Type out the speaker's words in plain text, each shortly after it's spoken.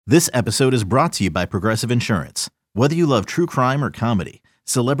This episode is brought to you by Progressive Insurance. Whether you love true crime or comedy,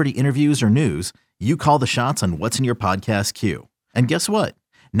 celebrity interviews or news, you call the shots on what's in your podcast queue. And guess what?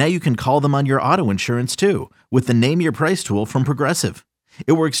 Now you can call them on your auto insurance too with the Name Your Price tool from Progressive.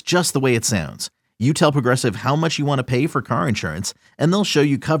 It works just the way it sounds. You tell Progressive how much you want to pay for car insurance, and they'll show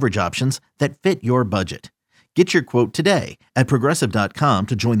you coverage options that fit your budget. Get your quote today at Progressive.com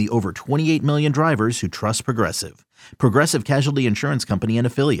to join the over 28 million drivers who trust Progressive. Progressive Casualty Insurance Company and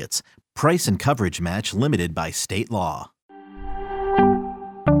Affiliates. Price and coverage match limited by state law.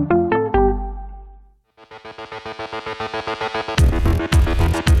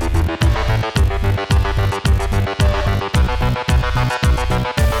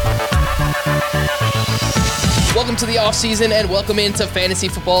 Welcome to the offseason and welcome into Fantasy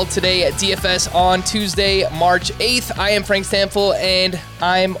Football today at DFS on Tuesday, March 8th. I am Frank Stamfel and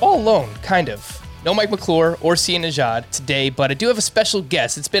I'm all alone, kind of. No Mike McClure or Sia Nejad today, but I do have a special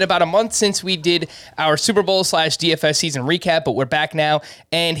guest. It's been about a month since we did our Super Bowl / DFS season recap, but we're back now.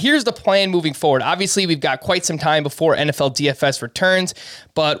 And here's the plan moving forward. Obviously, we've got quite some time before NFL DFS returns,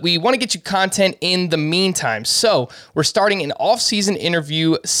 but we want to get you content in the meantime. So we're starting an off-season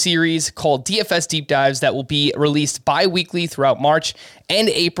interview series called DFS Deep Dives that will be released bi-weekly throughout March and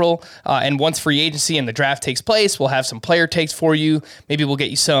April. And once free agency and the draft takes place, we'll have some player takes for you. Maybe we'll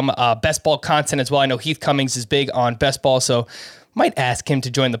get you some best ball content as well. I know Heath Cummings is big on best ball, so might ask him to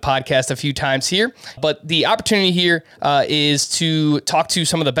join the podcast a few times here. But the opportunity here is to talk to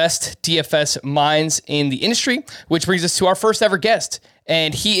some of the best DFS minds in the industry, which brings us to our first ever guest.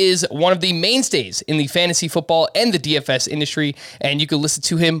 And he is one of the mainstays in the fantasy football and the DFS industry. And you can listen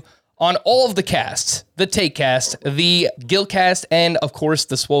to him on all of the casts, the Takecast, the Gilcast, and of course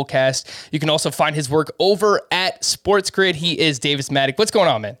the Swolecast. You can also find his work over at SportsGrid. He is Davis Mattek. What's going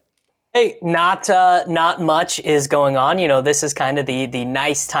on, man? Hey, not much is going on. You know, this is kind of the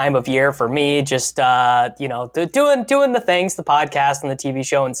nice time of year for me. Just doing the things, the podcast and the TV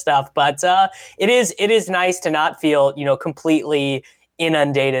show and stuff. But it is nice to not feel completely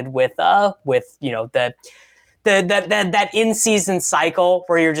inundated with that in-season cycle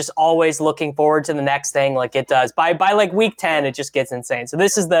where you're just always looking forward to the next thing like it does. By like week 10, it just gets insane. So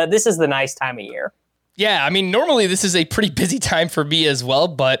this is the nice time of year. Yeah, I mean, normally this is a pretty busy time for me as well,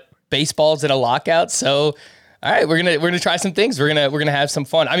 but baseball's in a lockout. So all right, we're gonna try some things. We're gonna have some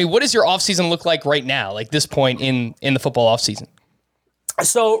fun. I mean, what does your offseason look like right now, like this point in the football offseason?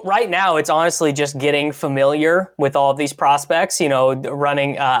 So right now, it's honestly just getting familiar with all of these prospects,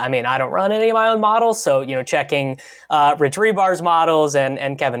 running. I don't run any of my own models. So, checking Rich Rebar's models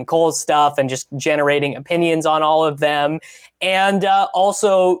and Kevin Cole's stuff and just generating opinions on all of them. And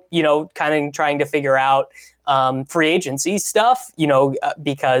also, kind of trying to figure out free agency stuff,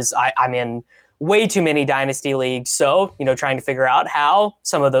 because I'm in way too many dynasty leagues. So, trying to figure out how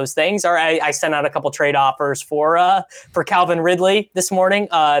some of those things are. I sent out a couple trade offers for Calvin Ridley this morning,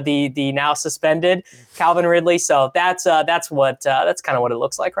 the now suspended Calvin Ridley. So that's kind of what it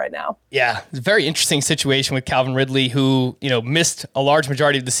looks like right now. Yeah, it's a very interesting situation with Calvin Ridley, who, missed a large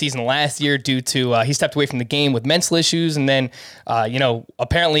majority of the season last year due to he stepped away from the game with mental issues. And then,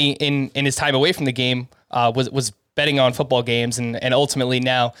 apparently in his time away from the game, was betting on football games and ultimately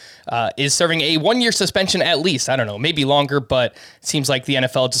now is serving a 1-year suspension at least. I don't know, maybe longer, but it seems like the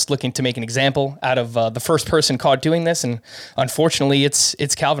NFL just looking to make an example out of the first person caught doing this. And unfortunately, it's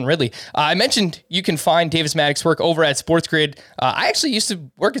Calvin Ridley. I mentioned you can find Davis Mattek's work over at SportsGrid. I actually used to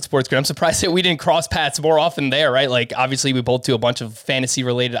work at SportsGrid. I'm surprised that we didn't cross paths more often there, right? Like, obviously, we both do a bunch of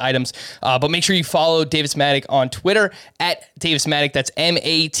fantasy-related items, but make sure you follow Davis Mattek on Twitter at Davis Mattek. That's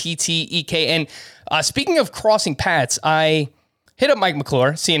Mattek. And speaking of crossing paths, I hit up Mike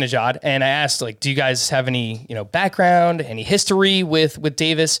McClure, Sia Nejad, and I asked, do you guys have any, background, any history with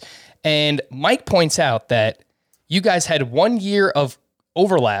Davis? And Mike points out that you guys had 1 year of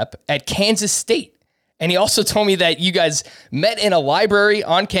overlap at Kansas State. And he also told me that you guys met in a library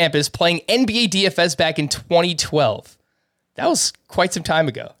on campus playing NBA DFS back in 2012. That was quite some time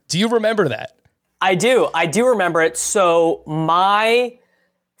ago. Do you remember that? I do remember it. So my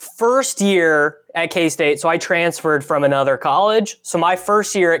first year at K-State, so I transferred from another college. So my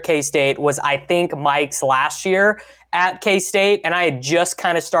first year at K-State was, I think, Mike's last year at K-State. And I had just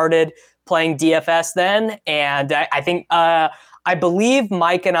kind of started playing DFS then. And I think, I believe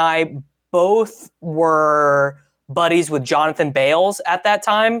Mike and I both were buddies with Jonathan Bales at that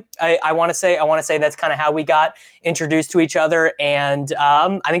time. I want to say that's kind of how we got introduced to each other. And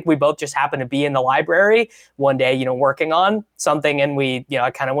I think we both just happened to be in the library one day, working on something. And we,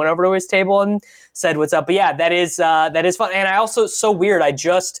 I kind of went over to his table and said, what's up? But yeah, that is fun. And I also, so weird, I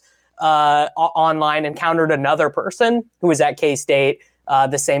just online encountered another person who was at K-State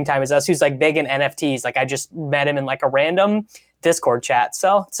the same time as us, who's like big in NFTs. Like I just met him in like a random Discord chat.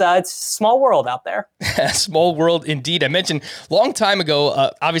 So it's a small world out there. Small world indeed. I mentioned long time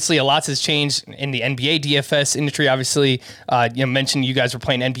ago, obviously a lot has changed in the NBA DFS industry. Obviously, mentioned you guys were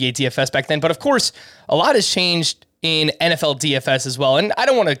playing NBA DFS back then, but of course a lot has changed in NFL DFS as well. And I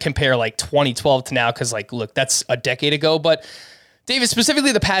don't want to compare like 2012 to now, because like, look, that's a decade ago, but David,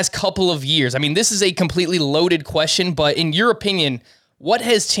 specifically the past couple of years, I mean, this is a completely loaded question, but in your opinion, what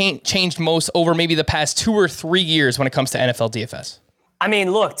has changed most over maybe the past 2 or 3 years when it comes to NFL DFS? I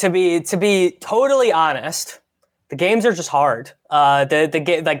mean, look, to be totally honest, the games are just hard.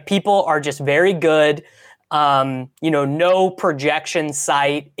 Like people are just very good. No projection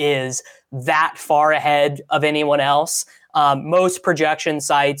site is that far ahead of anyone else. Most projection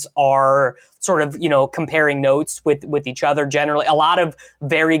sites are sort of, comparing notes with each other. Generally, a lot of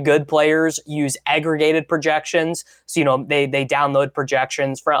very good players use aggregated projections. So, they download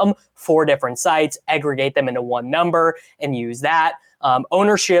projections from 4 different sites, aggregate them into one number, and use that.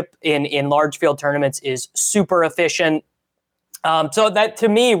 Ownership in large field tournaments is super efficient. So that, to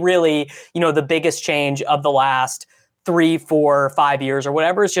me, really, the biggest change of the last 3, 4, 5 years or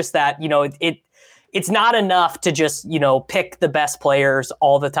whatever is just that, it's not enough to just, pick the best players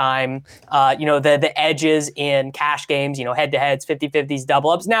all the time. The edges in cash games, head-to-heads, 50-50s,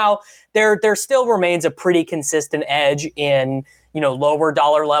 double-ups. Now, there still remains a pretty consistent edge in, lower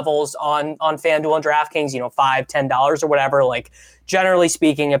dollar levels on FanDuel and DraftKings, $5, $10 or whatever. Like, generally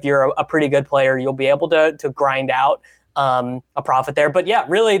speaking, if you're a pretty good player, you'll be able to grind out a profit there. But yeah,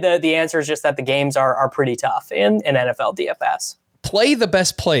 really the answer is just that the games are pretty tough in NFL DFS. Play the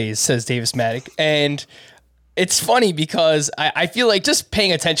best plays, says Davis Mattek. And it's funny because I feel like just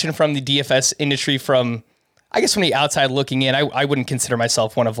paying attention from the DFS industry from the outside looking in, I wouldn't consider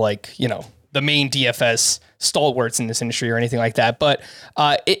myself one of the main DFS stalwarts in this industry or anything like that. But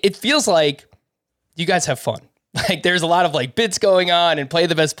it feels like you guys have fun. Like there's a lot of bits going on and play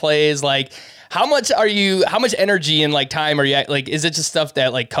the best plays. Like how much energy and time are you at? Is it just stuff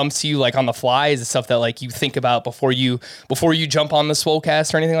that comes to you on the fly? Is it stuff that you think about before you jump on the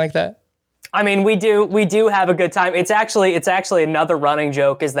Swolecast or anything like that? I mean, we do have a good time. It's actually another running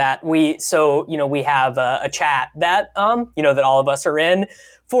joke is that we have a chat that that all of us are in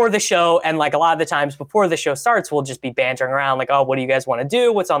for the show, and a lot of the times before the show starts, we'll just be bantering around oh, what do you guys want to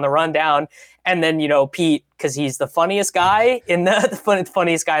do? What's on the rundown? And then Pete, because he's the funniest guy in the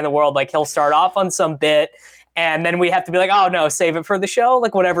funniest guy in the world, he'll start off on some bit, and then we have to be oh no, save it for the show,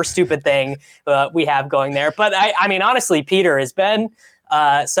 whatever stupid thing we have going there. But I mean, honestly, Peter has been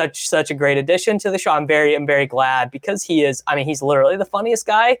such a great addition to the show. I'm very glad because he's literally the funniest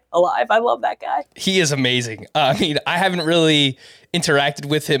guy alive. I love that guy. He is amazing. I mean, I haven't really interacted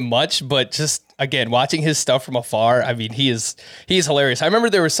with him much, but just again, watching his stuff from afar, I mean, he is hilarious. I remember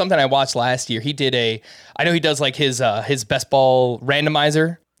there was something I watched last year. He did I know he does his best ball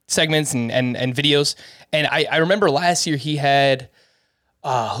randomizer segments and videos. And I remember last year he had,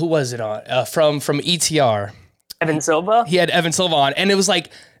 who was it on? From ETR. Evan Silva? He had Evan Silva on, and it was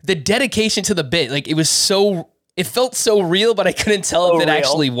the dedication to the bit. It felt so real, but I couldn't tell if it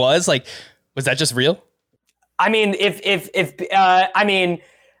actually was. Was that just real? I mean,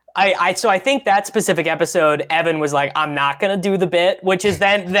 I think that specific episode, Evan was I'm not going to do the bit, which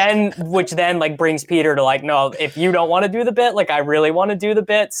then brings Peter to no, if you don't want to do the bit, I really want to do the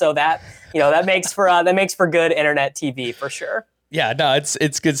bit. So that, that makes for good internet TV for sure. Yeah, no,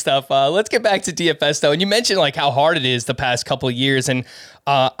 it's good stuff. Let's get back to DFS though. And you mentioned how hard it is the past couple of years. And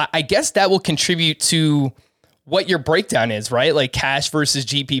I guess that will contribute to what your breakdown is, right? Cash versus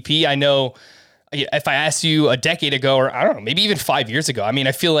GPP. I know if I asked you a decade ago, or I don't know, maybe even 5 years ago, I mean,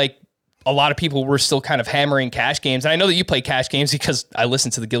 I feel like a lot of people were still kind of hammering cash games. And I know that you play cash games because I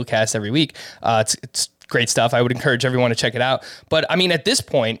listen to the Guildcast every week. It's great stuff. I would encourage everyone to check it out. But I mean, at this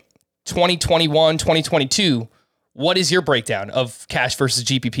point, 2021, 2022, what is your breakdown of cash versus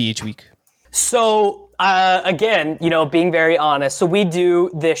GPP each week? So again, being very honest, so we do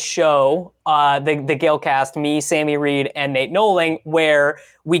this show, the Guildcast, me, Sammy Reed, and Nate Noling, where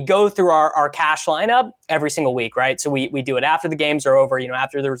we go through our cash lineup every single week, right? So we do it after the games are over,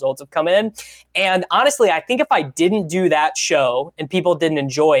 after the results have come in. And honestly, I think if I didn't do that show and people didn't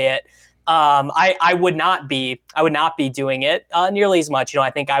enjoy it, I would not be doing it nearly as much.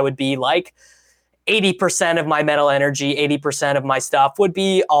 I think I would be 80% of my mental energy, 80% of my stuff would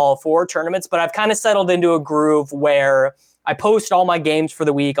be all for tournaments, but I've kind of settled into a groove where I post all my games for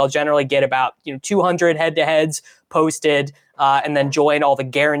the week. I'll generally get about 200 head-to-heads posted, and then join all the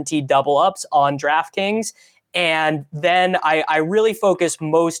guaranteed double-ups on DraftKings. And then I really focus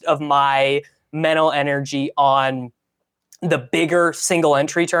most of my mental energy on the bigger single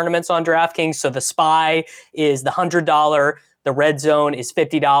entry tournaments on DraftKings. So the SPY is the $100, the Red Zone is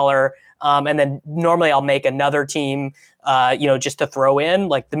 $50. And then normally I'll make another team, just to throw in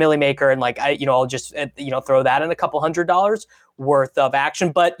like the Millie Maker, and I'll just, throw that in a couple $100 worth of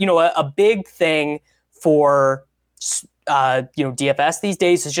action. But, a big thing for, DFS these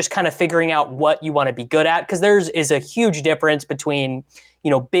days is just kind of figuring out what you want to be good at. Cause there is a huge difference between,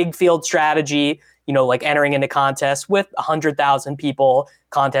 big field strategy, like entering into contests with 100,000 people,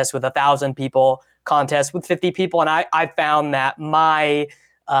 contests with 1,000 people, contests with 50 people. And I found that my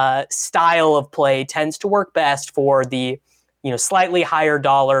style of play tends to work best for the, slightly higher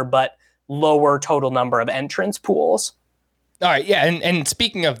dollar, but lower total number of entrance pools. All right. Yeah. And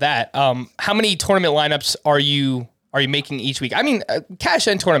speaking of that, how many tournament lineups are you making each week? I mean, cash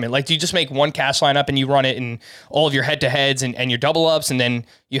and tournament, like, do you just make one cash lineup and you run it in all of your head-to-heads and your double-ups, and then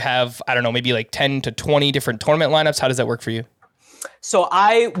you have, I don't know, maybe like 10 to 20 different tournament lineups? How does that work for you? So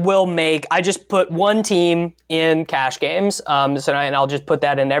I just put one team in cash games, and I'll just put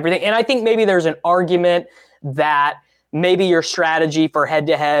that in everything. And I think maybe there's an argument that maybe your strategy for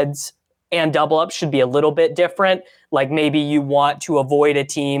head-to-heads and double-ups should be a little bit different. Like maybe you want to avoid a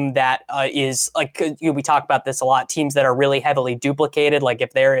team that is like, we talk about this a lot, teams that are really heavily duplicated. Like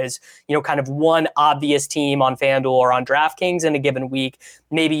if there is, kind of one obvious team on FanDuel or on DraftKings in a given week,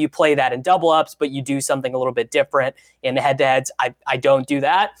 maybe you play that in double ups, but you do something a little bit different in the head-to-heads. I don't do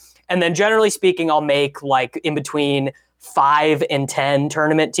that. And then generally speaking, I'll make like in between 5 and 10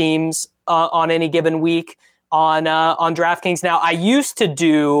 tournament teams on any given week on DraftKings. Now I used to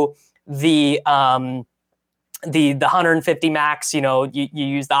do the 150 max, you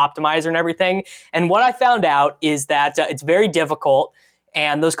use the optimizer and everything. And what I found out is that it's very difficult,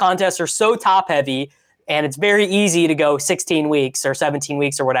 and those contests are so top heavy, and it's very easy to go 16 weeks or 17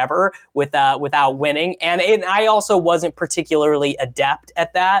 weeks or whatever without winning. And I also wasn't particularly adept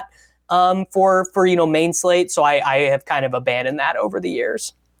at that for main slate. So I have kind of abandoned that over the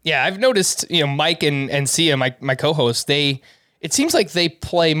years. Yeah, I've noticed, Mike and Sia, my co-hosts, it seems like they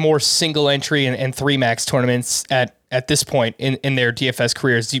play more single entry and 3 max tournaments at this point in their DFS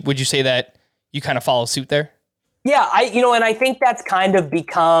careers. Would you say that you kind of follow suit there? Yeah, and I think that's kind of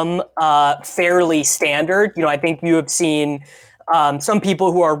become fairly standard. I think you have seen some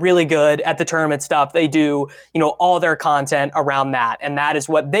people who are really good at the tournament stuff. They do, all their content around that. And that is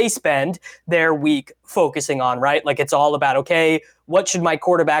what they spend their week focusing on, right? Like it's all about, okay, what should my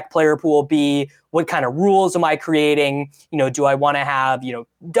quarterback player pool be? What kind of rules am I creating? Do I want to have,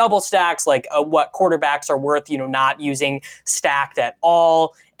 double stacks? Like what quarterbacks are worth, not using stacked at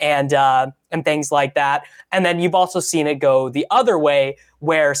all, and things like that. And then you've also seen it go the other way,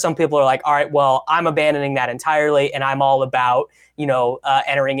 where some people are like, all right, well, I'm abandoning that entirely, and I'm all about,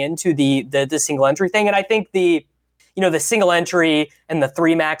 entering into the single entry thing. And I think the single entry and the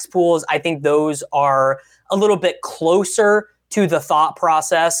 3 max pools, I think those are a little bit closer to the thought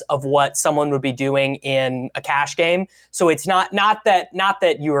process of what someone would be doing in a cash game. So it's not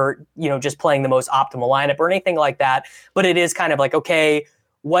that you're, just playing the most optimal lineup or anything like that, but it is kind of like, okay,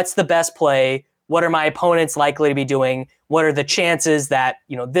 what's the best play? What are my opponents likely to be doing? What are the chances that,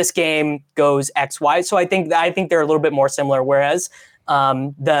 this game goes X, Y? So I think they're a little bit more similar, whereas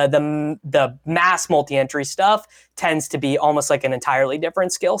the mass multi-entry stuff tends to be almost like an entirely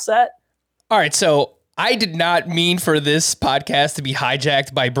different skill set. All right, so I did not mean for this podcast to be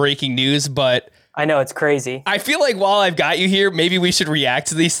hijacked by breaking news, but I know it's crazy. I feel like while I've got you here, maybe we should react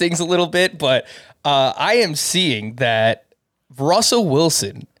to these things a little bit, but I am seeing that Russell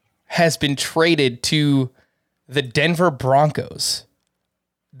Wilson has been traded to the Denver Broncos.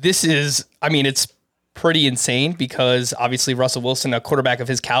 This is, it's pretty insane because obviously Russell Wilson, a quarterback of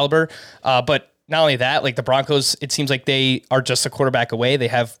his caliber, but not only that, like the Broncos, it seems like they are just a quarterback away. They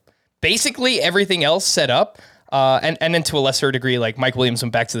have basically everything else set up. And then to a lesser degree, like Mike Williams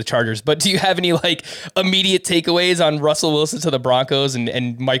went back to the Chargers. But do you have any like immediate takeaways on Russell Wilson to the Broncos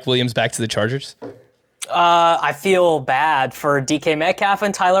and Mike Williams back to the Chargers? I feel bad for DK Metcalf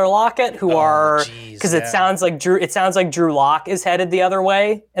and Tyler Lockett, who because it sounds like Drew Lock is headed the other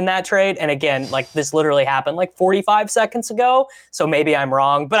way in that trade. And again, like this literally happened like 45 seconds ago. So maybe I'm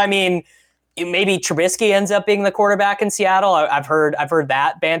wrong, but maybe Trubisky ends up being the quarterback in Seattle. I've heard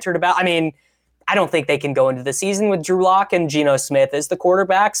that bantered about. I don't think they can go into the season with Drew Lock and Geno Smith as the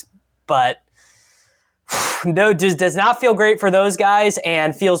quarterbacks, but no, just does not feel great for those guys,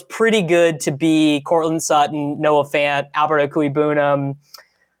 and feels pretty good to be Cortland Sutton, Noah Fant, Albert Okwuegbunam,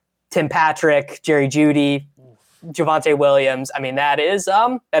 Tim Patrick, Jerry Jeudy, Javonte Williams. That is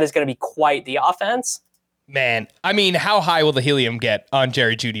going to be quite the offense. Man, I mean, how high will the helium get on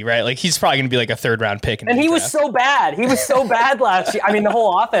Jerry Jeudy, right? Like, he's probably going to be like a 3rd round pick. And he was so bad. He was so bad last year. I mean, the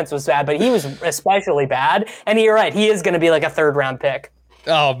whole offense was bad, but he was especially bad. And you're right. He is going to be like a 3rd round pick.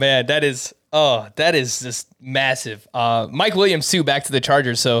 Oh, man, that is just massive. Mike Williams, too, back to the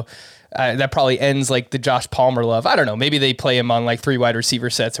Chargers. So that probably ends like the Josh Palmer love. I don't know. Maybe they play him on like 3 wide receiver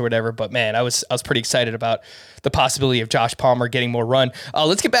sets or whatever. But man, I was pretty excited about the possibility of Josh Palmer getting more run.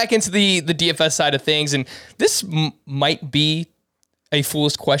 Let's get back into the DFS side of things. And this might be a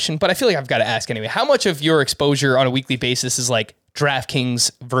foolish question, but I feel like I've got to ask anyway. How much of your exposure on a weekly basis is like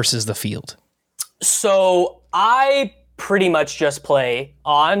DraftKings versus the field? So I pretty much just play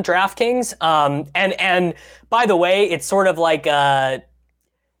on DraftKings. And by the way, it's sort of like I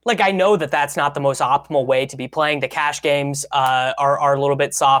know that that's not the most optimal way to be playing. The cash games are a little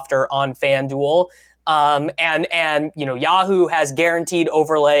bit softer on FanDuel. And you know, Yahoo has guaranteed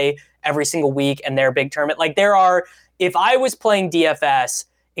overlay every single week and their big tournament. Like if I was playing DFS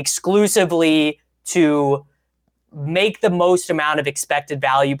exclusively to make the most amount of expected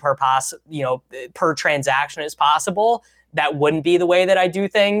value per transaction as possible, that wouldn't be the way that I do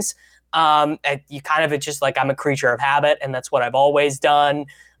things. It's just like I'm a creature of habit, and that's what I've always done.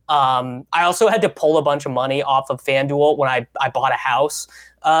 I also had to pull a bunch of money off of FanDuel when I bought a house.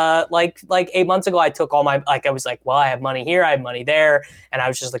 Like 8 months ago, I took all my, I was like, well, I have money here, I have money there. And I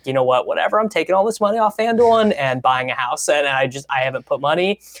was just like, you know what, whatever, I'm taking all this money off FanDuel and buying a house. And I haven't put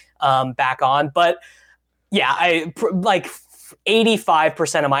money back on. But yeah,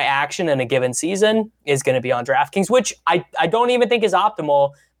 85% of my action in a given season is going to be on DraftKings, which I don't even think is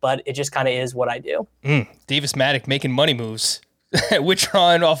optimal, but it just kind of is what I do. Davis Mattek making money moves.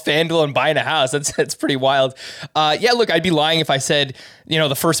 Withdrawing off FanDuel and buying a house. That's pretty wild. Yeah, look, I'd be lying if I said,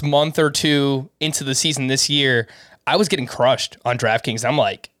 the first month or two into the season this year, I was getting crushed on DraftKings. I'm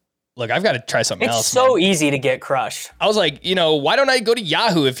like, look, I've got to try something else. It's so easy to get crushed. I was like, why don't I go to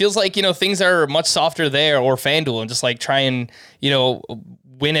Yahoo? It feels like, things are much softer there, or FanDuel, and just like try and,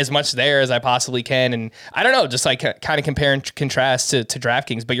 win as much there as I possibly can. And I don't know, just like kind of compare and contrast to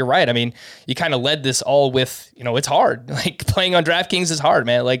DraftKings. But you're right. I mean, you kind of led this all with, it's hard. Like playing on DraftKings is hard,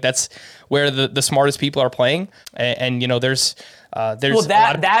 man. Like that's where the smartest people are playing. And there's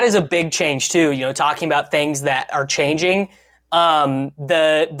that is a big change too. Talking about things that are changing.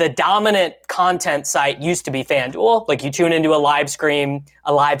 The dominant content site used to be FanDuel. Like you tune into a live stream,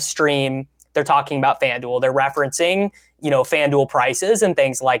 they're talking about FanDuel. They're referencing, FanDuel prices and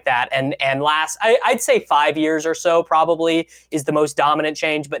things like that. And I'd say 5 years or so probably is the most dominant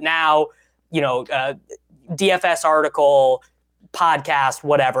change. But now, DFS article, podcast,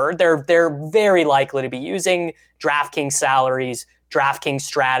 whatever, they're very likely to be using DraftKings salaries, DraftKings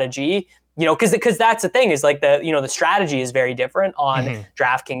strategy. Because that's the thing is like the strategy is very different on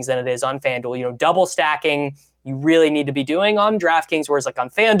DraftKings than it is on FanDuel. Double stacking you really need to be doing on DraftKings, whereas like on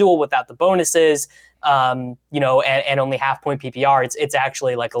FanDuel without the bonuses, and only half point PPR, it's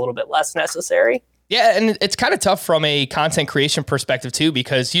actually like a little bit less necessary. Yeah, and it's kind of tough from a content creation perspective too,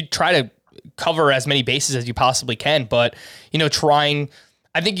 because you try to cover as many bases as you possibly can, but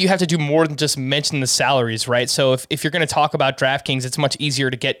I think you have to do more than just mention the salaries, right? So if you're going to talk about DraftKings, it's much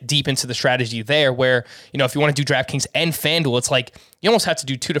easier to get deep into the strategy there, where, if you want to do DraftKings and FanDuel, it's like you almost have to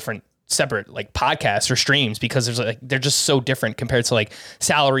do two different separate like podcasts or streams, because they're just so different compared to like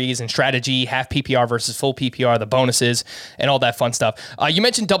salaries and strategy, half PPR versus full PPR, the bonuses and all that fun stuff. You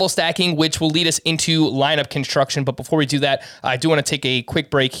mentioned double stacking, which will lead us into lineup construction. But before we do that, I do want to take a quick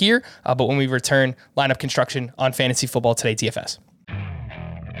break here. But when we return, lineup construction on Fantasy Football Today DFS.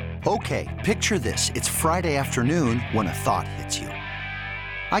 Okay, picture this. It's Friday afternoon when a thought hits you.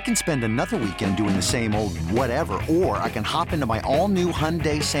 I can spend another weekend doing the same old whatever, or I can hop into my all-new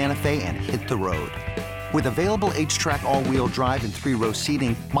Hyundai Santa Fe and hit the road. With available H-Track all-wheel drive and 3-row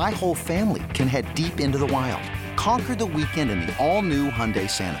seating, my whole family can head deep into the wild. Conquer the weekend in the all-new Hyundai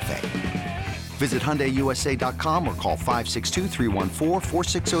Santa Fe. Visit HyundaiUSA.com or call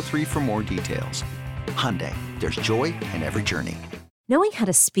 562-314-4603 for more details. Hyundai, there's joy in every journey. Knowing how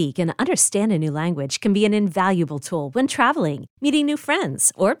to speak and understand a new language can be an invaluable tool when traveling, meeting new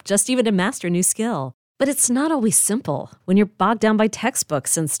friends, or just even to master a new skill. But it's not always simple when you're bogged down by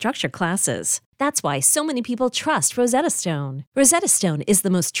textbooks and structured classes. That's why so many people trust Rosetta Stone. Rosetta Stone is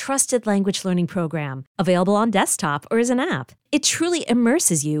the most trusted language learning program, available on desktop or as an app. It truly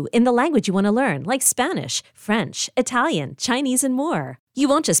immerses you in the language you want to learn, like Spanish, French, Italian, Chinese, and more. You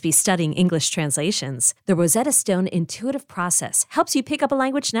won't just be studying English translations. The Rosetta Stone intuitive process helps you pick up a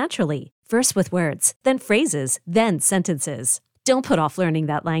language naturally, first with words, then phrases, then sentences. Don't put off learning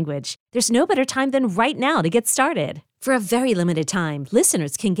that language. There's no better time than right now to get started. For a very limited time,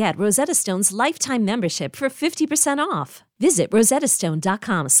 listeners can get Rosetta Stone's lifetime membership for 50% off. Visit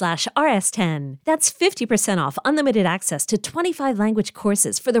rosettastone.com/rs10. That's 50% off unlimited access to 25 language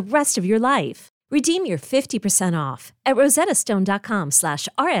courses for the rest of your life. Redeem your 50% off at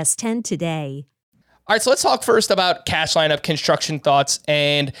rosettastone.com/rs10 today. All right, so let's talk first about cash lineup construction thoughts.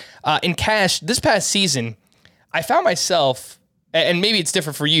 And in cash, this past season, I found myself, and maybe it's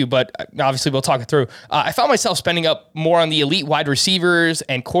different for you, but obviously we'll talk it through. I found myself spending up more on the elite wide receivers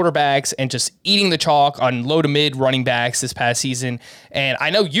and quarterbacks and just eating the chalk on low to mid running backs this past season. And I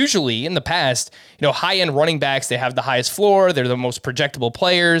know usually in the past, high-end running backs, they have the highest floor. They're the most projectable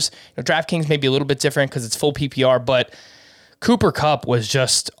players. DraftKings may be a little bit different because it's full PPR, but Cooper Kupp was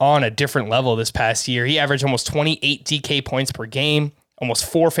just on a different level this past year. He averaged almost 28 DK points per game, almost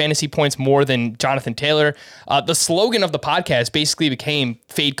 4 fantasy points more than Jonathan Taylor. The slogan of the podcast basically became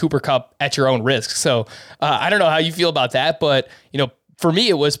 "Fade Cooper Kupp at your own risk." So I don't know how you feel about that, but for me,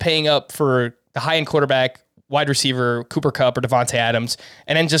 it was paying up for the high-end quarterback, wide receiver, Cooper Kupp or Devontae Adams,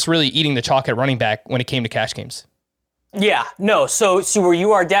 and then just really eating the chalk at running back when it came to cash games. Yeah, no. So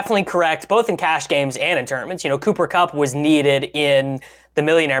you are definitely correct, both in cash games and in tournaments. Cooper Kupp was needed in the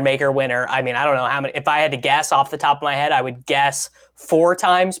Millionaire Maker winner. I mean, I don't know how many. If I had to guess off the top of my head, I would guess 4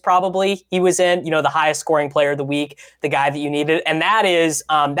 times probably he was in. The highest scoring player of the week, the guy that you needed, and that is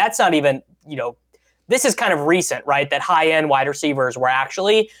that's not even This is kind of recent, right? That high-end wide receivers were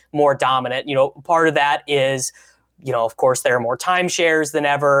actually more dominant. Part of that is, of course, there are more timeshares than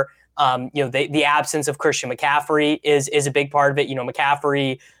ever. The absence of Christian McCaffrey is a big part of it.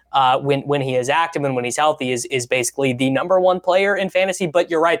 McCaffrey, when he is active and when he's healthy, is basically the number one player in fantasy.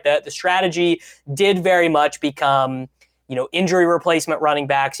 But you're right, the strategy did very much become, injury replacement running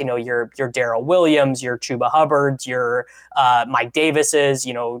backs. Your Darrell Williams, your Chuba Hubbards, your Mike Davises,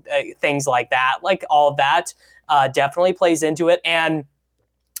 things like that. Like all of that definitely plays into it. And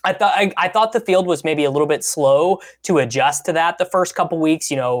I thought the field was maybe a little bit slow to adjust to that the first couple weeks.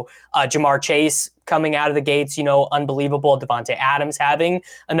 Jamar Chase coming out of the gates, unbelievable. Devontae Adams having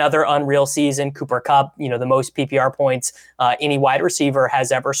another unreal season. Cooper Kupp, the most PPR points any wide receiver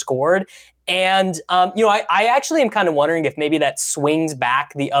has ever scored. And, I actually am kind of wondering if maybe that swings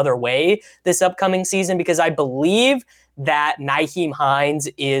back the other way this upcoming season, because I believe that Nyheim Hines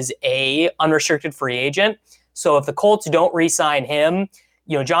is a unrestricted free agent. So if the Colts don't re-sign him,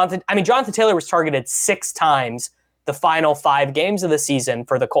 Jonathan Taylor was targeted 6 times the final 5 games of the season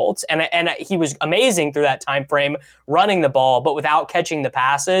for the Colts. And he was amazing through that time frame running the ball, but without catching the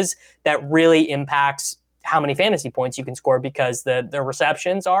passes, that really impacts how many fantasy points you can score because the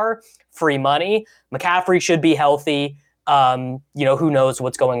receptions are free money. McCaffrey should be healthy. Who knows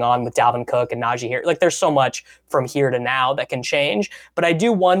what's going on with Dalvin Cook and Najee here. Like there's so much from here to now that can change. But I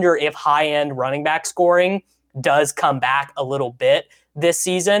do wonder if high-end running back scoring does come back a little bit this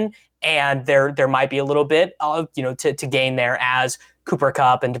season, and there might be a little bit of to gain there as Cooper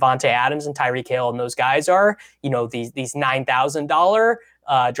Kupp and Devontae Adams and Tyreek Hill and those guys are these $9,000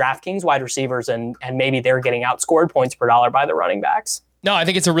 DraftKings wide receivers, and maybe they're getting outscored points per dollar by the running backs. No, I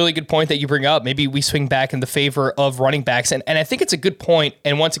think it's a really good point that you bring up. Maybe we swing back in the favor of running backs, and I think it's a good point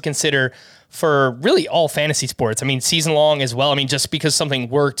and one to consider for really all fantasy sports. I mean, season long as well. I mean, just because something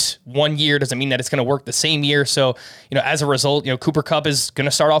worked one year doesn't mean that it's going to work the same year. So, as a result, Cooper Kupp is going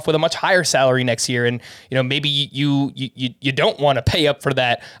to start off with a much higher salary next year. And, maybe you don't want to pay up for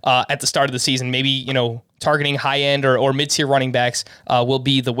that at the start of the season. Maybe, targeting high-end or mid-tier running backs will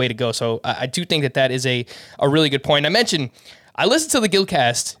be the way to go. So I do think that is a really good point. I mentioned I listen to the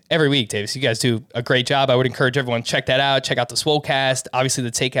Guildcast every week, Davis. You guys do a great job. I would encourage everyone to check that out. Check out the Swolecast, obviously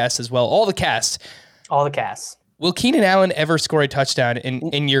the Takecast as well. All the casts. Will Keenan Allen ever score a touchdown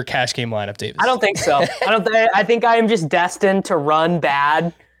in your cash game lineup, Davis? I don't think so. I think I am just destined to run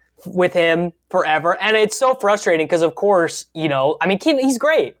bad with him forever. And it's so frustrating because, of course, he's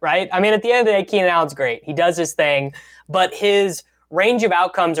great, right? I mean, at the end of the day, Keenan Allen's great. He does his thing, but his range of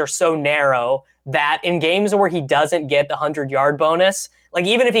outcomes are so narrow that in games where he doesn't get the 100-yard bonus, like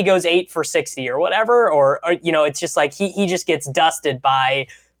even if he goes 8 for 60 or whatever, or it's just like he just gets dusted by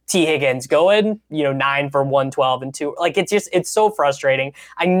T. Higgins going, 9 for 112 and 2. Like it's so frustrating.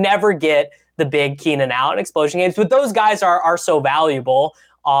 I never get the big Keenan Allen explosion games, but those guys are so valuable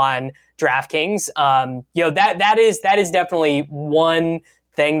on DraftKings. That is definitely one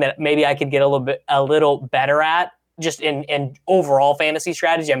thing that maybe I could get a little better at. Just in overall fantasy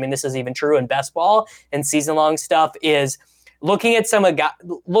strategy. I mean, this is even true in best ball and season long stuff, is looking at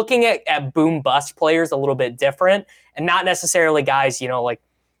looking at boom bust players a little bit different, and not necessarily guys, like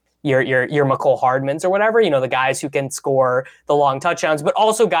your Mecole Hardmans or whatever, the guys who can score the long touchdowns, but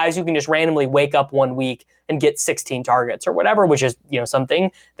also guys who can just randomly wake up one week and get 16 targets or whatever, which is,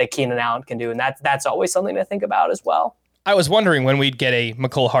 something that Keenan Allen can do. And that's always something to think about as well. I was wondering when we'd get a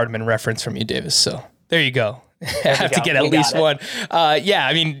Mecole Hardman reference from you, Davis. So there you go. I have to get at least one.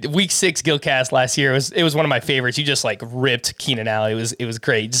 Week 6 Gilcast last year, it was one of my favorites. You just ripped Keenan Allen. It was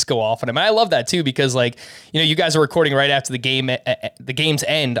great. Just go off on him. And I love that too, because you guys are recording right after the game's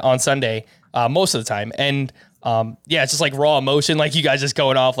end on Sunday, most of the time. And it's just raw emotion. You guys just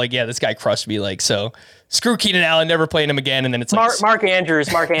going off this guy crushed me. So screw Keenan Allen, never playing him again. And then it's Mark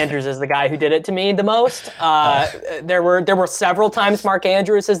Andrews. Mark Andrews is the guy who did it to me the most. There were several times Mark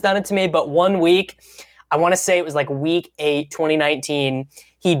Andrews has done it to me, but one week, I want to say it was week 8, 2019.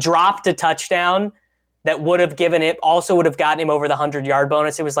 He dropped a touchdown that would have gotten him over the 100-yard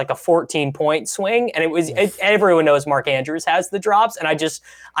bonus. It was a 14-point swing, and everyone knows Mark Andrews has the drops, and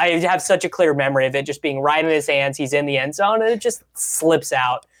I have such a clear memory of it just being right in his hands. He's in the end zone, and it just slips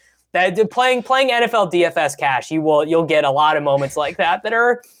out. That playing NFL DFS cash, you'll get a lot of moments like that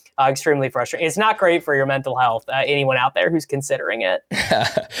are extremely frustrating. It's not great for your mental health. Anyone out there who's considering it.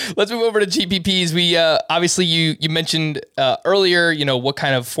 Let's move over to GPPs. We obviously you mentioned earlier, what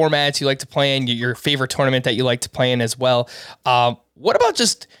kind of formats you like to play in, your favorite tournament that you like to play in as well. What about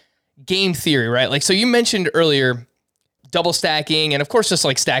just game theory, right? So you mentioned earlier double stacking, and of course just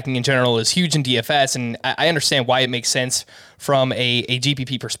stacking in general is huge in DFS, and I understand why it makes sense from a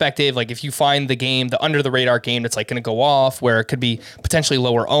GPP perspective. If you find the under the radar game that's going to go off, where it could be potentially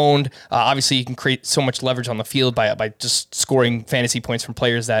lower owned, obviously you can create so much leverage on the field by just scoring fantasy points from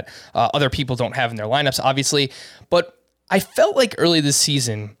players that other people don't have in their lineups, obviously. But I felt early this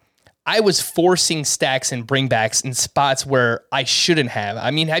season, I was forcing stacks and bringbacks in spots where I shouldn't have.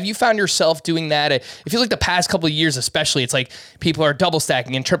 Have you found yourself doing that? It feels the past couple of years, especially, it's people are double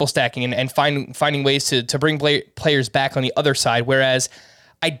stacking and triple stacking and finding ways to bring players back on the other side. Whereas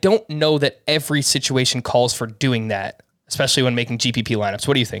I don't know that every situation calls for doing that, especially when making GPP lineups.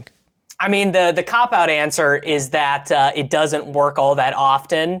 What do you think? The cop-out answer is that it doesn't work all that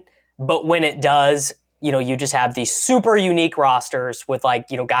often, but when it does, you just have these super unique rosters with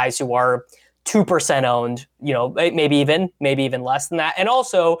guys who are 2% owned, maybe even less than that. And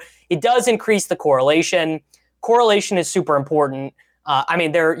also it does increase the correlation. Correlation is super important.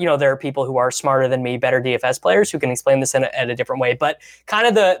 There are people who are smarter than me, better DFS players who can explain this in a different way, but kind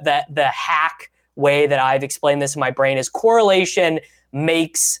of the hack way that I've explained this in my brain is correlation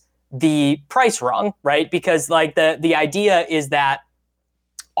makes the price wrong, right? Because the idea is that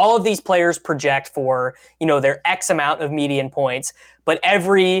all of these players project for, their X amount of median points, but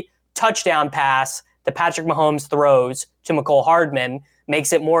every touchdown pass that Patrick Mahomes throws to Mecole Hardman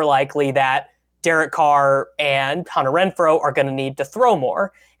makes it more likely that Derek Carr and Hunter Renfrow are going to need to throw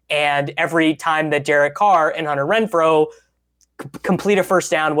more. And every time that Derek Carr and Hunter Renfrow complete a first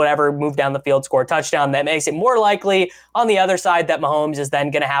down, whatever, move down the field, score a touchdown, that makes it more likely on the other side that Mahomes is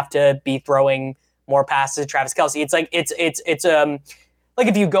then going to have to be throwing more passes to Travis Kelce. It's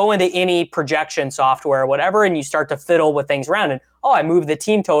if you go into any projection software or whatever, and you start to fiddle with things around and, I moved the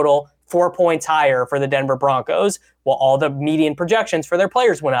team total 4 points higher for the Denver Broncos. Well, all the median projections for their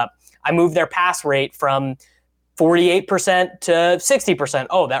players went up. I moved their pass rate from 48% to 60%.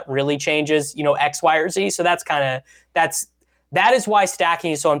 Oh, that really changes, X, Y, or Z. So that is why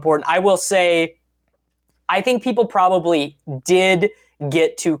stacking is so important. I will say, I think people probably did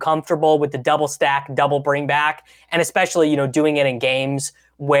get too comfortable with the double stack, double bring back, and especially, doing it in games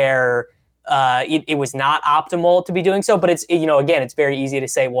where it was not optimal to be doing so. But it's, again, it's very easy to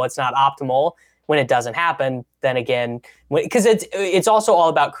say, well, it's not optimal when it doesn't happen. Then again, because it's also all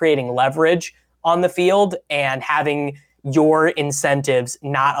about creating leverage on the field and having your incentives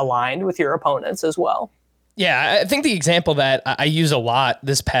not aligned with your opponents as well. Yeah, I think the example that I use a lot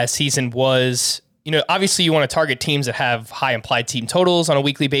this past season was, obviously you want to target teams that have high implied team totals on a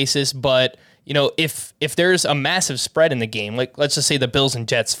weekly basis, but if there's a massive spread in the game, let's just say the Bills and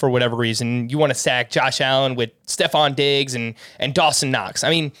Jets for whatever reason, you want to stack Josh Allen with Stephon Diggs and Dawson Knox.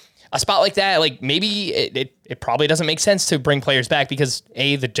 A spot like that, maybe it probably doesn't make sense to bring players back because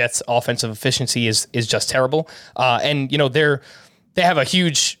the Jets' offensive efficiency is just terrible, and they have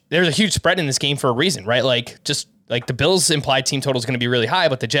there's a huge spread in this game for a reason, right? The Bills' implied team total is going to be really high,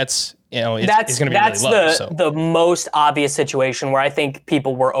 but the Jets, is going to be really low. That's the most obvious situation where I think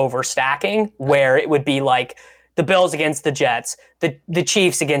people were overstacking, where it would be the Bills against the Jets, the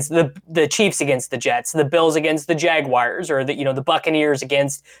Chiefs against the Chiefs against the Jets, the Bills against the Jaguars, or the Buccaneers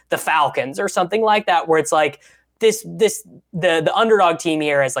against the Falcons, or something like that, where it's the underdog team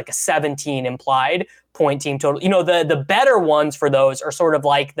here has like a 17 implied point team total. The better ones for those are sort of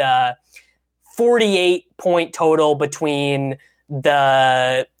like the 48 point total between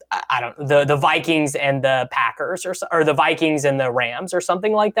the Vikings and the Packers or the Vikings and the Rams or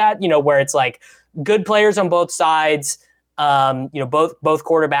something like that, where it's like good players on both sides. Both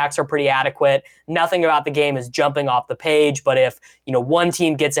quarterbacks are pretty adequate. Nothing about the game is jumping off the page, but if, one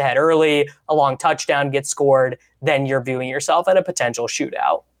team gets ahead early, a long touchdown gets scored, then you're viewing yourself at a potential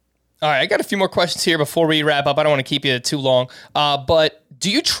shootout. All right, I got a few more questions here before we wrap up. I don't want to keep you too long, but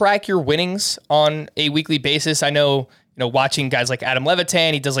do you track your winnings on a weekly basis? I know, watching guys like Adam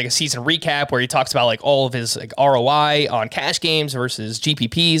Levitan, he does like a season recap where he talks about like all of his like ROI on cash games versus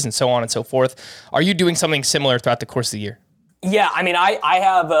GPPs and so on and so forth. Are you doing something similar throughout the course of the year? Yeah, I mean, I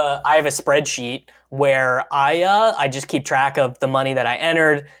have a spreadsheet where I just keep track of the money that I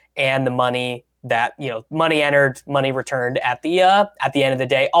entered and the money that, money entered, money returned at the end of the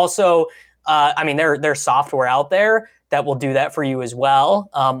day. Also, there's software out there that will do that for you as well.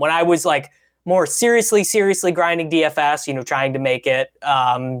 When I was like more seriously grinding DFS, trying to make it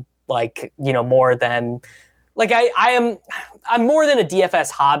more than like I'm more than a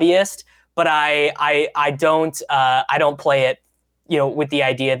DFS hobbyist, but I don't play it, with the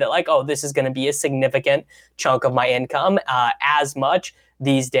idea that like, oh, this is going to be a significant chunk of my income as much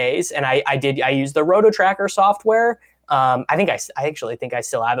these days. And I use the RotoTracker software. I actually think I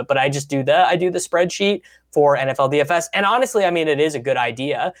still have it, but I do the spreadsheet for NFL DFS. And honestly, I mean, it is a good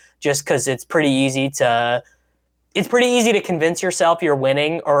idea just because it's pretty easy to convince yourself you're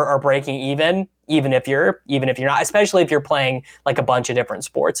winning or breaking even if you're not, especially if you're playing like a bunch of different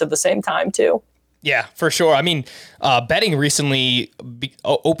sports at the same time too. Yeah, for sure. I mean, betting recently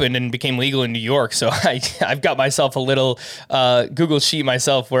opened and became legal in New York, so I've got myself a little Google sheet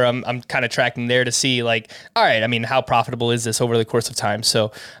myself where I'm kind of tracking there to see like, all right, I mean, how profitable is this over the course of time?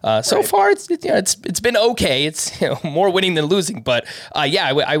 So so far it's been okay. It's more winning than losing, but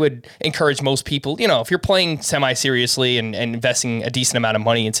I would encourage most people, if you're playing semi-seriously and investing a decent amount of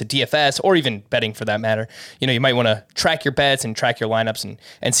money into DFS or even betting for that matter, you might want to track your bets and track your lineups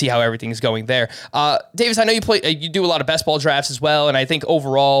and see how everything's going there. Davis, I know you do a lot of best ball drafts as well, and I think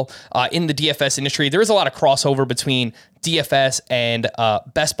overall in the DFS industry, there is a lot of crossover between DFS and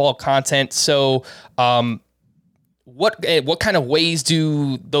best ball content. So what kind of ways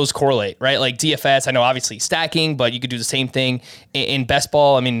do those correlate, right? Like DFS, I know obviously stacking, but you could do the same thing in best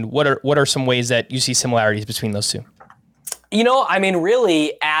ball. I mean, what are some ways that you see similarities between those two?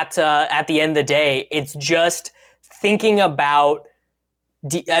 Really at the end of the day, it's just thinking about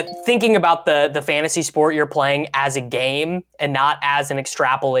the fantasy sport you're playing as a game and not as an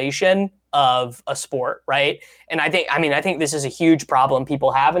extrapolation of a sport, right? And I think this is a huge problem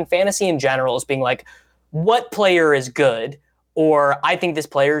people have in fantasy in general, is being like, what player is good, or I think this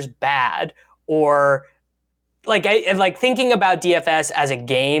player is bad, or like thinking about DFS as a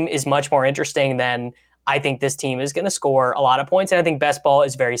game is much more interesting than I think this team is going to score a lot of points. And I think best ball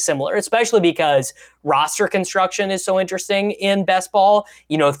is very similar, especially because roster construction is so interesting in best ball.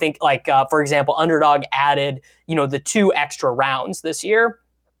 Think like, for example, Underdog added, the 2 extra rounds this year.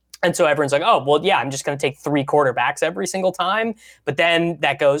 And so everyone's like, oh, well, yeah, I'm just going to take 3 quarterbacks every single time. But then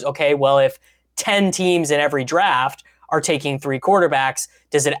that goes, okay, well, if 10 teams in every draft are taking 3 quarterbacks,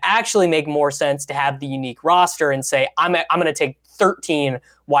 does it actually make more sense to have the unique roster and say, I'm going to take 13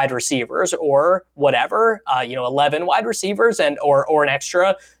 wide receivers or whatever, 11 wide receivers or an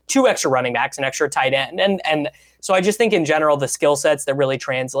extra 2 extra running backs, an extra tight end. And so I just think in general, the skill sets that really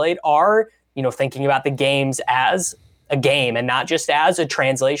translate are, thinking about the games as a game and not just as a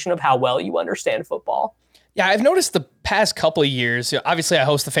translation of how well you understand football. Yeah, I've noticed the past couple of years, obviously I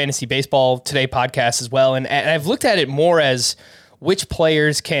host the Fantasy Baseball Today podcast as well, and I've looked at it more as which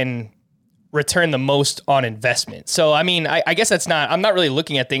players can return the most on investment. So, I mean, I guess I'm not really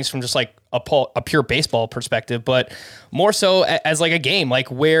looking at things from just like a pure baseball perspective, but more so as like a game,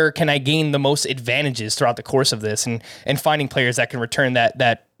 like where can I gain the most advantages throughout the course of this and finding players that can return that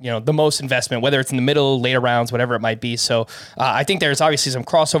the most investment, whether it's in the middle, later rounds, whatever it might be. So I think there's obviously some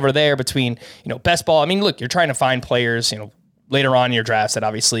crossover there between, best ball. I mean, look, you're trying to find players, later on in your drafts that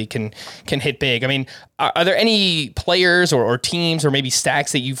obviously can hit big. I mean, are there any players or teams or maybe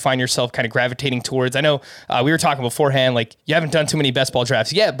stacks that you find yourself kind of gravitating towards? I know we were talking beforehand, like you haven't done too many best ball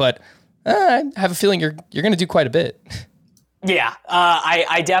drafts yet, but I have a feeling you're going to do quite a bit. Yeah,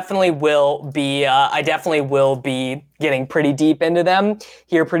 I definitely will be. I definitely will be getting pretty deep into them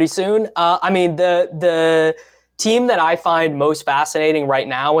here pretty soon. I mean, the team that I find most fascinating right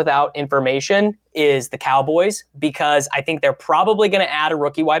now without information is the Cowboys, because I think they're probably going to add a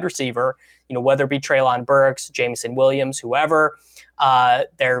rookie wide receiver, whether it be Treylon Burks, Jameson Williams, whoever.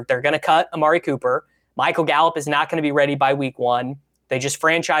 They're going to cut Amari Cooper. Michael Gallup is not going to be ready by week 1. They just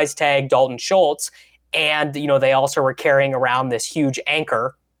franchise tagged Dalton Schultz. And, they also were carrying around this huge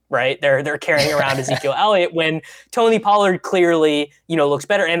anchor, right? They're carrying around Ezekiel Elliott when Tony Pollard clearly, looks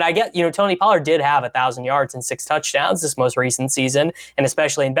better. And I get, Tony Pollard did have 1,000 yards and 6 touchdowns this most recent season. And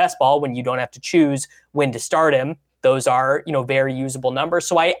especially in best ball, when you don't have to choose when to start him, those are, very usable numbers.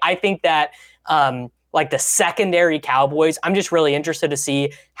 So I think that, like the secondary Cowboys, I'm just really interested to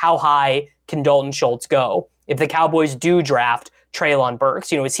see how high can Dalton Schultz go. If the Cowboys do draft Treylon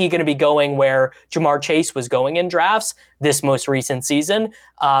Burks, is he going to be going where Jamar Chase was going in drafts this most recent season?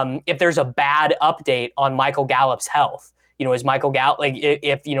 If there's a bad update on Michael Gallup's health, is Michael Gallup, like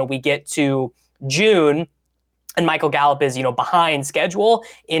if we get to June and Michael Gallup is, behind schedule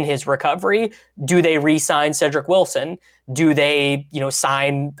in his recovery, do they re-sign Cedric Wilson? Do they,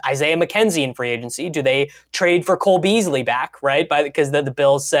 sign Isaiah McKenzie in free agency? Do they trade for Cole Beasley back, right? Because the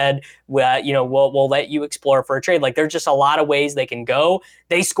Bills said, we'll let you explore for a trade. Like, there's just a lot of ways they can go.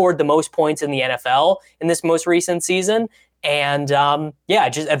 They scored the most points in the NFL in this most recent season. And they're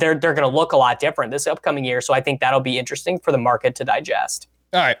going to look a lot different this upcoming year. So I think that'll be interesting for the market to digest.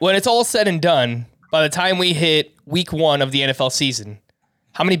 All right. When it's all said and done, by the time we hit week 1 of the NFL season,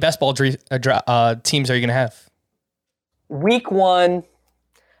 how many best ball teams are you going to have? Week 1,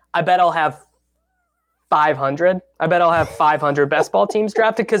 I bet I'll have 500. I bet I'll have 500 best ball teams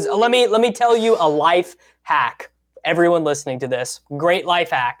drafted. Because let me tell you a life hack. Everyone listening to this, great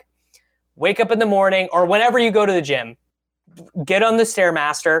life hack. Wake up in the morning or whenever you go to the gym, get on the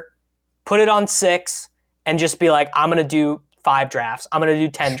Stairmaster, put it on 6, and just be like, I'm going to do 5 drafts. I'm going to do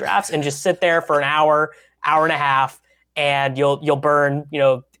 10 drafts, and just sit there for an hour and a half, and you'll burn,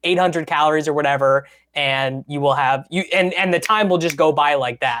 800 calories or whatever, and you will have and the time will just go by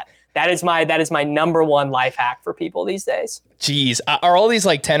like that. That is my number one life hack for people these days. Jeez, are all these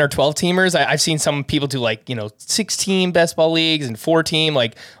like 10 or 12 teamers? I've seen some people do 16 best ball leagues and 4 team.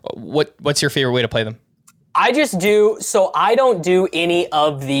 Like, what's your favorite way to play them? I don't do any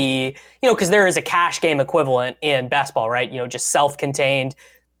of the, because there is a cash game equivalent in best ball, right? Just self-contained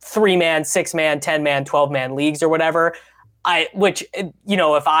 3-man, 6-man, 10-man, 12-man leagues or whatever. If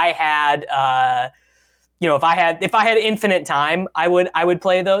I had infinite time, I would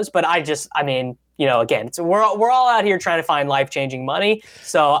play those. But again, we're all out here trying to find life-changing money.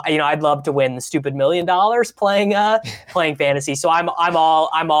 So, I'd love to win the stupid $1 million playing fantasy. So I'm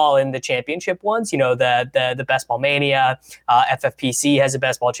all in the championship ones. The Best Ball Mania, FFPC has a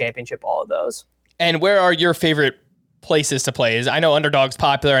Best Ball Championship, all of those. And where are your favorite places to play? I know Underdog's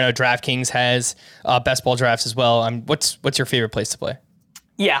popular. I know DraftKings has best ball drafts as well. What's your favorite place to play?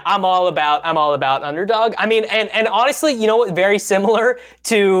 Yeah, I'm all about Underdog. And honestly, very similar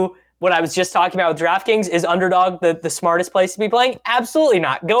to what I was just talking about with DraftKings. Is Underdog the smartest place to be playing? Absolutely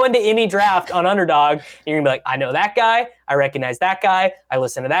not. Go into any draft on Underdog, and you're gonna be like, I know that guy, I recognize that guy, I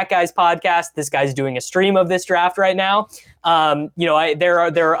listen to that guy's podcast, this guy's doing a stream of this draft right now. There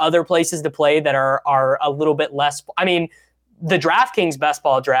are other places to play that are a little bit less. The DraftKings best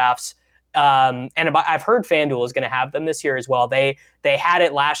ball drafts, and I've heard FanDuel is going to have them this year as well. They had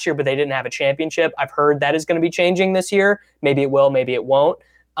it last year, but they didn't have a championship. I've heard that is going to be changing this year. Maybe it will, maybe it won't.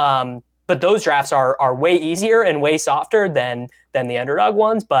 But those drafts are way easier and way softer than the Underdog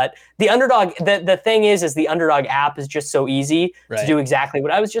ones. But the Underdog, the thing is the Underdog app is just so easy to do exactly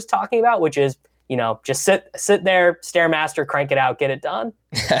what I was just talking about, which is, just sit there, Stairmaster, crank it out, get it done.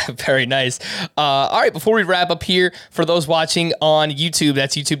 Very nice. All right, before we wrap up here, for those watching on YouTube,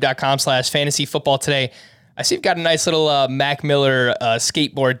 that's youtube.com/fantasyfootballtoday. I see you've got a nice little Mac Miller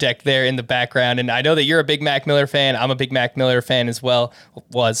skateboard deck there in the background, and I know that you're a big Mac Miller fan. I'm a big Mac Miller fan as well.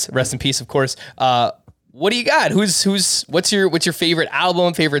 Rest in peace, of course. What do you got? What's your favorite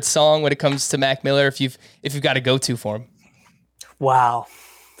album, favorite song when it comes to Mac Miller? If you've got a go-to for him. Wow,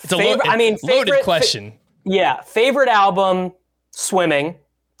 it's a loaded question. Favorite album, Swimming,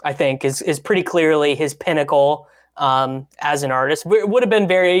 I think is pretty clearly his pinnacle as an artist. It would have been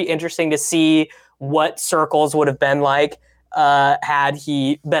very interesting to see what Circles would have been like had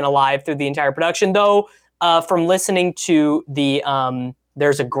he been alive through the entire production. Though, from listening to the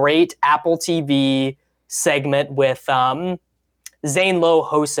there's a great Apple TV segment with Zane Lowe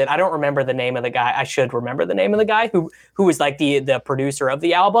hosts it. I don't remember the name of the guy. I should remember the name of the guy who was like the producer of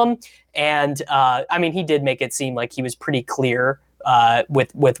the album. And he did make it seem like he was pretty clear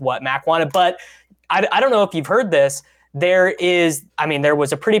with what Mac wanted. But I don't know if you've heard this. There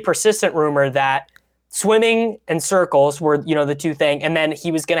was a pretty persistent rumor that Swimming and Circles were, the two things. And then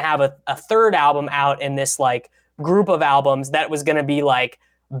he was going to have a third album out in this like group of albums that was going to be like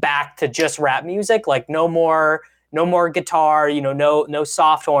back to just rap music, like no more guitar, no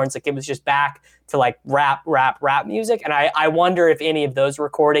soft horns. Like it was just back to like rap music. And I wonder if any of those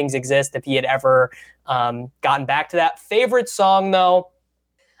recordings exist, if he had ever gotten back to that. Favorite song though,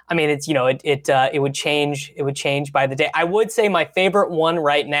 I mean, it's, it would change by the day. I would say my favorite one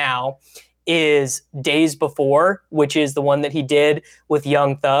right now is Days Before, which is the one that he did with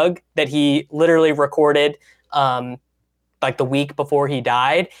Young Thug that he literally recorded like the week before he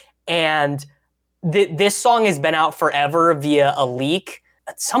died. And this song has been out forever via a leak.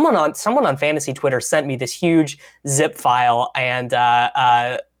 Someone on fantasy Twitter sent me this huge zip file, and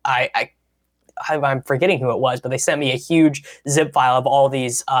I'm forgetting who it was, but they sent me a huge zip file of all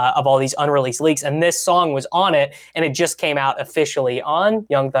these unreleased leaks, and this song was on it, and it just came out officially on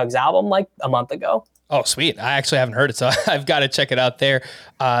Young Thug's album like a month ago. Oh, sweet. I actually haven't heard it, so I've got to check it out there.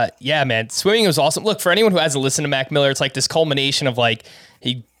 Yeah, man, Swimming was awesome. Look, for anyone who hasn't listened to Mac Miller, it's like this culmination of like,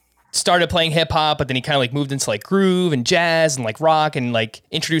 he started playing hip hop, but then he kind of like moved into like groove and jazz and like rock and like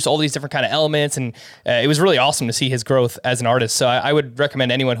introduced all these different kind of elements. And it was really awesome to see his growth as an artist. So I would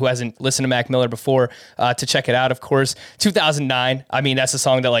recommend anyone who hasn't listened to Mac Miller before to check it out. Of course, 2009. I mean, that's a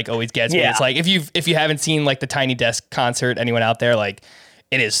song that like always gets me. It's like, if you haven't seen like the Tiny Desk concert, anyone out there, like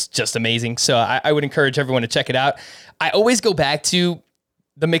it is just amazing. So I would encourage everyone to check it out. I always go back to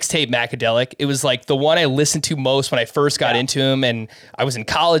the mixtape Macadelic. It was like the one I listened to most when I first got into him, and I was in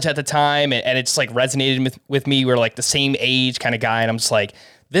college at the time, and it just like resonated with me. We're like the same age kind of guy, and I'm just like,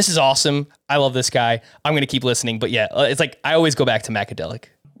 this is awesome. I love this guy. I'm going to keep listening. But yeah, it's like I always go back to Macadelic.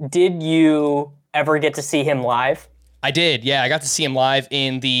 Did you ever get to see him live? I did. Yeah, I got to see him live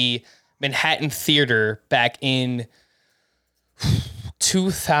in the Manhattan Theater back in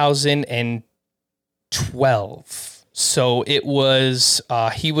 2012. So it was,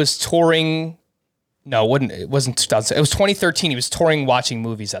 he was touring. No, it wasn't 2000. It was 2013. He was touring, watching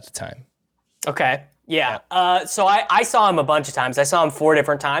movies at the time. Okay. Yeah. So I saw him a bunch of times. I saw him 4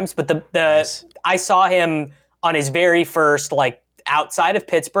 different times, but Nice. I saw him on his very first, like outside of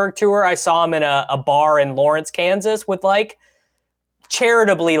Pittsburgh tour. I saw him in a bar in Lawrence, Kansas with like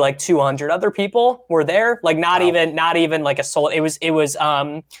charitably like 200 other people were there. Like not even like a soul. It was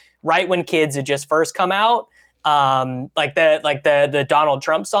right when Kids had just first come out. Like the Donald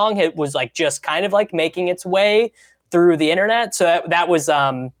Trump song, it was like just kind of like making its way through the internet. So that was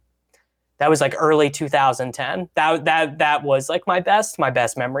like early 2010. That was like my best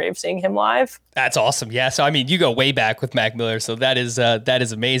memory of seeing him live. That's awesome. Yeah. So, I mean, you go way back with Mac Miller. So that is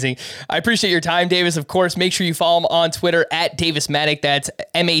amazing. I appreciate your time, Davis. Of course, make sure you follow him on Twitter at Davis Mattek. That's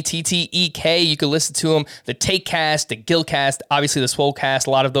Mattek. You can listen to him, the Takecast, the Gilcast, obviously the Swolecast. A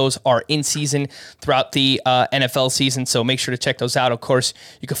lot of those are in season throughout the NFL season. So make sure to check those out. Of course,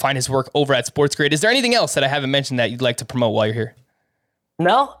 you can find his work over at Sports Grid. Is there anything else that I haven't mentioned that you'd like to promote while you're here?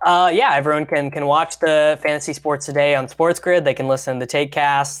 No, yeah, everyone can watch the Fantasy Sports Today on Sports Grid. They can listen to the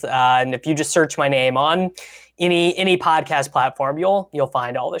Takecast, and if you just search my name on any podcast platform, you'll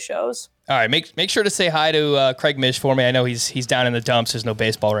find all the shows. All right, make sure to say hi to Craig Mish for me. I know he's down in the dumps. There's no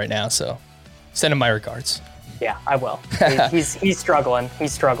baseball right now, so send him my regards. Yeah, I will. He's struggling.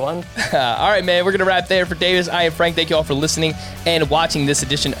 He's struggling. All right, man. We're going to wrap there for Davis. I am Frank. Thank you all for listening and watching this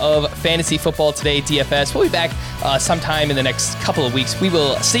edition of Fantasy Football Today DFS. We'll be back sometime in the next couple of weeks. We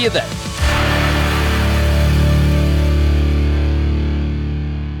will see you then.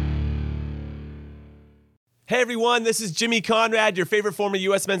 Hey everyone, this is Jimmy Conrad, your favorite former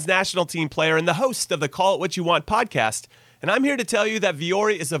U.S. men's national team player and the host of the Call It What You Want podcast. And I'm here to tell you that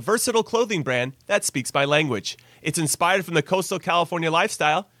Vuori is a versatile clothing brand that speaks my language. It's inspired from the coastal California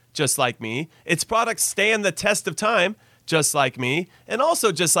lifestyle, just like me. Its products stand the test of time, just like me. And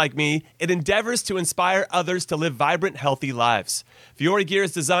also just like me, it endeavors to inspire others to live vibrant, healthy lives. Vuori gear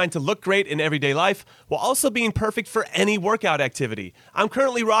is designed to look great in everyday life while also being perfect for any workout activity. I'm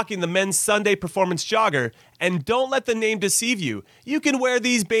currently rocking the men's Sunday Performance Jogger, and don't let the name deceive you. You can wear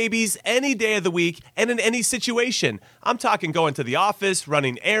these babies any day of the week and in any situation. I'm talking going to the office,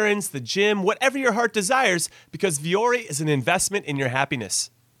 running errands, the gym, whatever your heart desires, because Vuori is an investment in your happiness.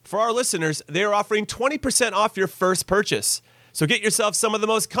 For our listeners, they are offering 20% off your first purchase. So get yourself some of the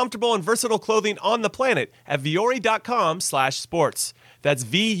most comfortable and versatile clothing on the planet at vuori.com/sports. That's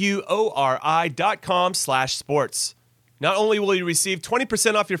VUORI.com/sports. Not only will you receive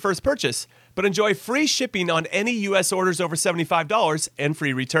 20% off your first purchase, but enjoy free shipping on any U.S. orders over $75 and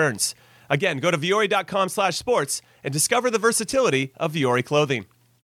free returns. Again, go to vuori.com/sports and discover the versatility of Vuori clothing.